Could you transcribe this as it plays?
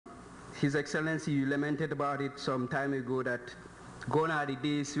His Excellency, you lamented about it some time ago that gone are the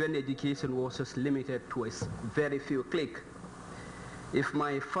days when education was just limited to a very few click. If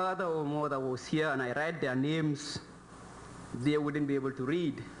my father or mother was here and I write their names, they wouldn't be able to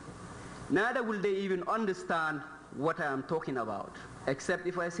read. Neither will they even understand what I am talking about, except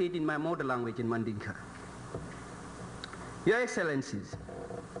if I say it in my mother language in Mandinka. Your Excellencies,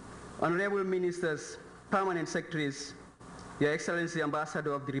 Honorable Ministers, Permanent Secretaries, Your Excellency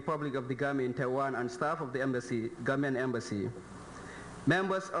Ambassador of the Republic of the Gambia in Taiwan and staff of the embassy, Gambian Embassy,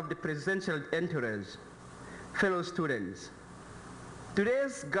 members of the presidential entourage, fellow students,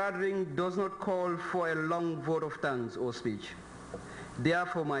 today's gathering does not call for a long vote of thanks or speech.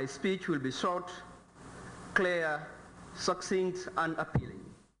 Therefore, my speech will be short, clear, succinct, and appealing.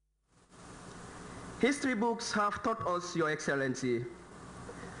 History books have taught us, Your Excellency,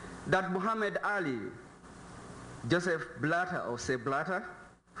 that Muhammad Ali, Joseph Blatter or Sepp Blatter,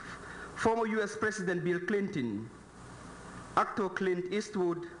 former US President Bill Clinton, actor Clint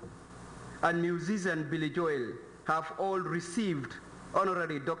Eastwood, and musician Billy Joel have all received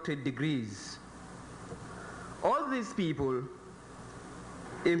honorary doctorate degrees. All these people,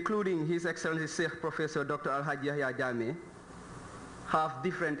 including His Excellency Sheikh Professor Dr. Al-Hajj Yahya Jammeh, have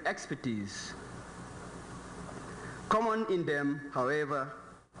different expertise. Common in them, however,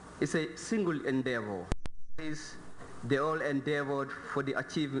 is a single endeavor. They all endeavored for the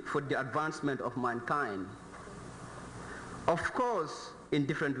advancement of mankind. Of course, in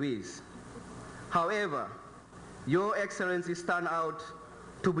different ways. However, Your Excellency stand out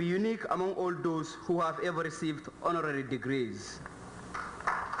to be unique among all those who have ever received honorary degrees.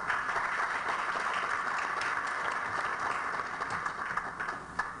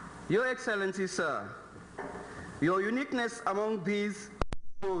 Your Excellency, sir, your uniqueness among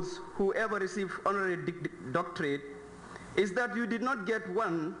those who ever received honorary doctorate is that you did not get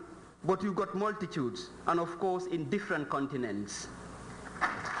one, but you got multitudes, and of course in different continents.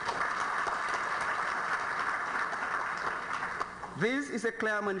 This is a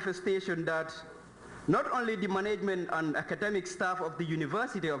clear manifestation that not only the management and academic staff of the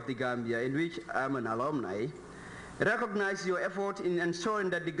University of the Gambia, in which I'm an alumni, recognize your effort in ensuring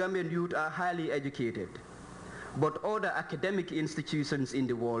that the Gambian youth are highly educated, but other academic institutions in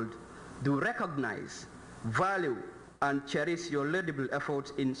the world do recognize, value, and cherish your laudable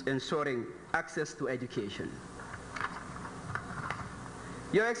efforts in ensuring access to education.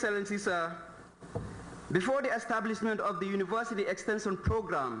 Your Excellency, sir, before the establishment of the University Extension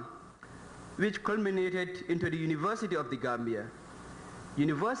Program, which culminated into the University of the Gambia,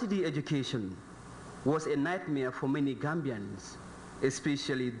 university education was a nightmare for many Gambians,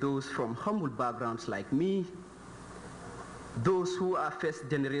 especially those from humble backgrounds like me, those who are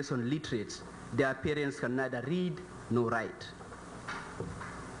first-generation literates. Their parents can neither read nor write.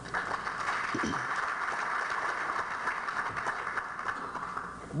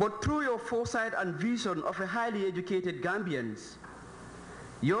 But through your foresight and vision of a highly educated Gambians,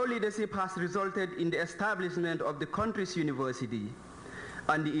 your leadership has resulted in the establishment of the country's university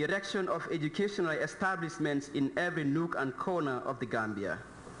and the erection of educational establishments in every nook and corner of the Gambia,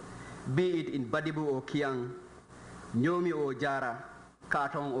 be it in Badibu or Kiang, Nyomi or Jara,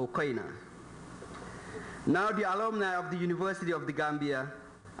 Katong or Koina. Now the alumni of the University of the Gambia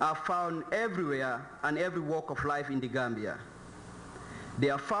are found everywhere and every walk of life in the Gambia. They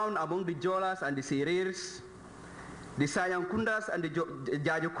are found among the Jolas and the Sereres, the Sayankundas and the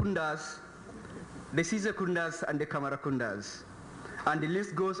Jajokundas, the Sisakundas and the Kamarakundas, and the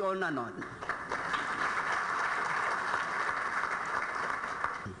list goes on and on.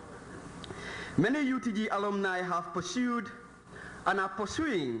 Many UTG alumni have pursued and are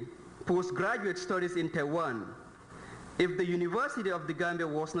pursuing postgraduate studies in Taiwan. If the University of the Gambia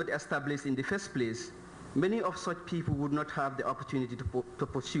was not established in the first place, many of such people would not have the opportunity to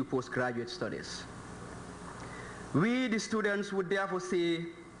pursue postgraduate studies. We, the students, would therefore say,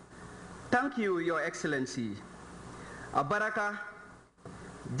 thank you, Your Excellency. Abaraka,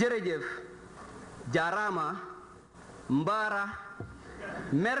 Jerejef, Jarama, Mbara,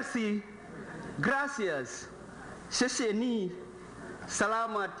 Merci, Gracias, Shesheni,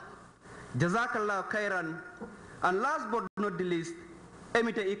 Salamat, Jazakallah Khairan, and last but not the least,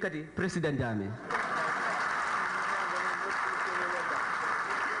 Emite Ikati, President Jammeh.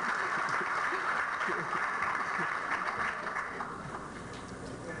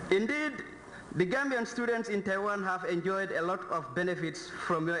 Indeed, the Gambian students in Taiwan have enjoyed a lot of benefits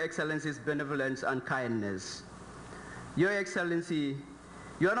from Your Excellency's benevolence and kindness. Your Excellency,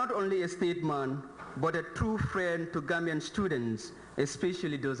 you are not only a statesman, but a true friend to Gambian students,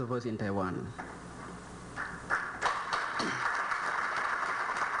 especially those of us in Taiwan.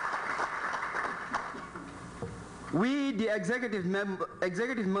 We, the executive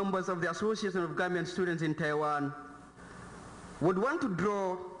members of the Association of Gambian Students in Taiwan, would want to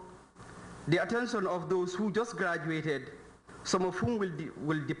draw the attention of those who just graduated, some of whom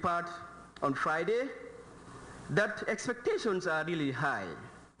will depart on Friday, that expectations are really high.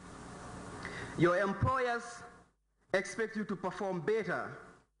 Your employers expect you to perform better,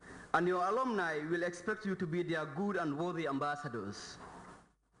 and your alumni will expect you to be their good and worthy ambassadors.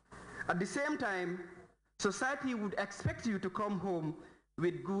 At the same time, society would expect you to come home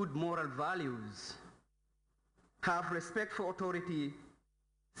with good moral values, have respect for authority,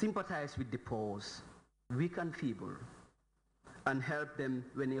 sympathize with the poor, weak and feeble, and help them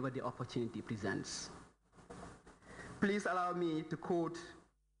whenever the opportunity presents. Please allow me to quote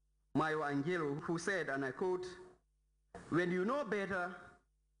Mayo Angelo, who said, and I quote, "When you know better,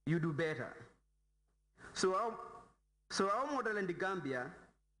 you do better." So our model in the Gambia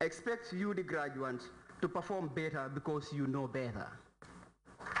expects you, the graduates, to perform better because you know better.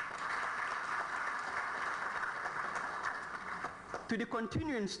 To the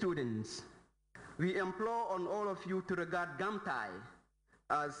continuing students, we implore on all of you to regard GAMTAI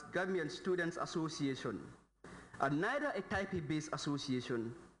as Gambian Students Association, and neither a Taipei-based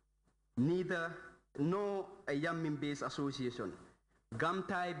association, nor a Yanmin-based association.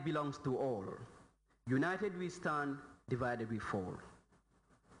 GAMTAI belongs to all. United we stand, divided we fall.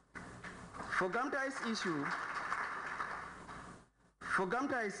 For GAMTAI's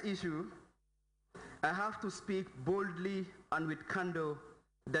issue, I have to speak boldly and with candor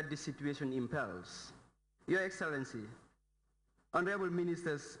that the situation impels. Your Excellency, Honorable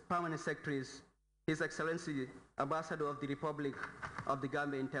Ministers, Permanent Secretaries, His Excellency, Ambassador of the Republic of the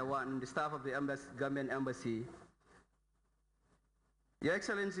Gambia in Taiwan, and the staff of the Gambian Embassy. Your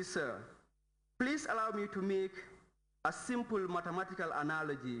Excellency, sir, please allow me to make a simple mathematical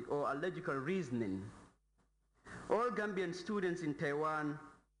analogy or a logical reasoning. All Gambian students in Taiwan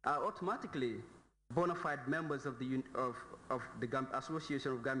are automatically bona fide members of the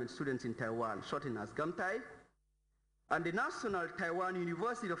Association of Gambian Students in Taiwan, shortened as GAMTAI, and the National Taiwan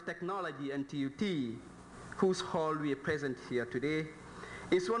University of Technology, NTUT, whose hall we are present here today,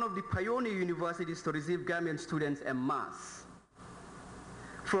 is one of the pioneer universities to receive Gambian students en masse.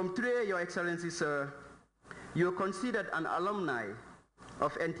 From today, Your Excellency, sir, you are considered an alumni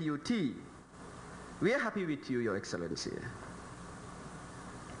of NTUT. We are happy with you, Your Excellency.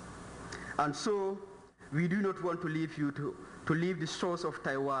 And so, we do not want to leave you to leave the shores of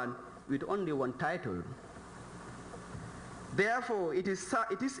Taiwan with only one title. Therefore, it is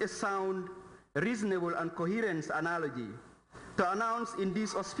a sound, reasonable, and coherent analogy to announce in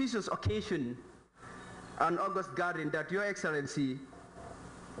this auspicious occasion and August gathering that Your Excellency,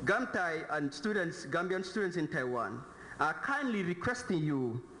 GAMTAI and Gambian students in Taiwan are kindly requesting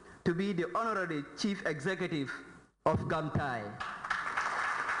you to be the honorary chief executive of GAMTAI.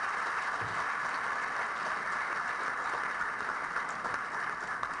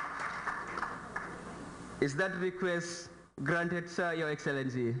 Is that request granted, sir, Your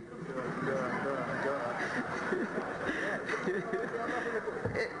Excellency?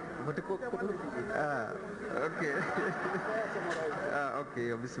 Okay.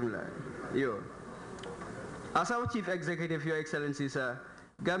 Okay, bismillah. Yo. As our chief executive, Your Excellency, sir,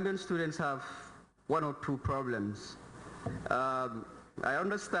 Gambian students have one or two problems. I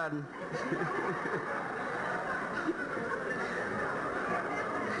understand.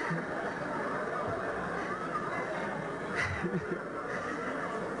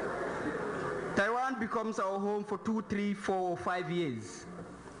 Taiwan becomes our home for 2, 3, 4, or 5 years.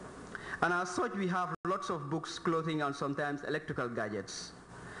 And as such, we have lots of books, clothing, and sometimes electrical gadgets.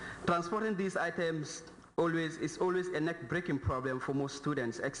 Transporting these items is always a neck-breaking problem for most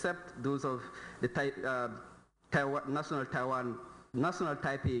students, except those of the National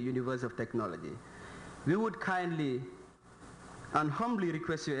Taipei University of Technology. We would kindly and humbly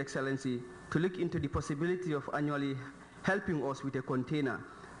request Your Excellency to look into the possibility of annually helping us with a container.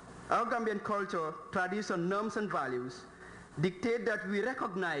 Our Gambian culture, tradition, norms, and values dictate that we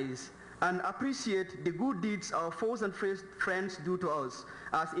recognize and appreciate the good deeds our foes and friends do to us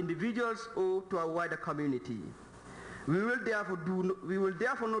as individuals or to our wider community. We will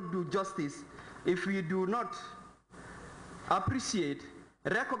therefore not do justice if we do not appreciate,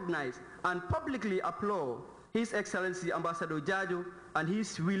 recognize, and publicly applaud His Excellency Ambassador Jajo and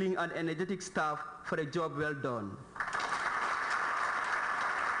his willing and energetic staff for a job well done.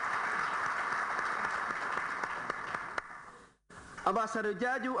 Ambassador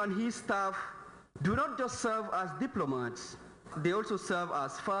Jajo and his staff do not just serve as diplomats, they also serve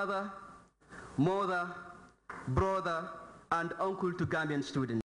as father, mother, brother, and uncle to Gambian students.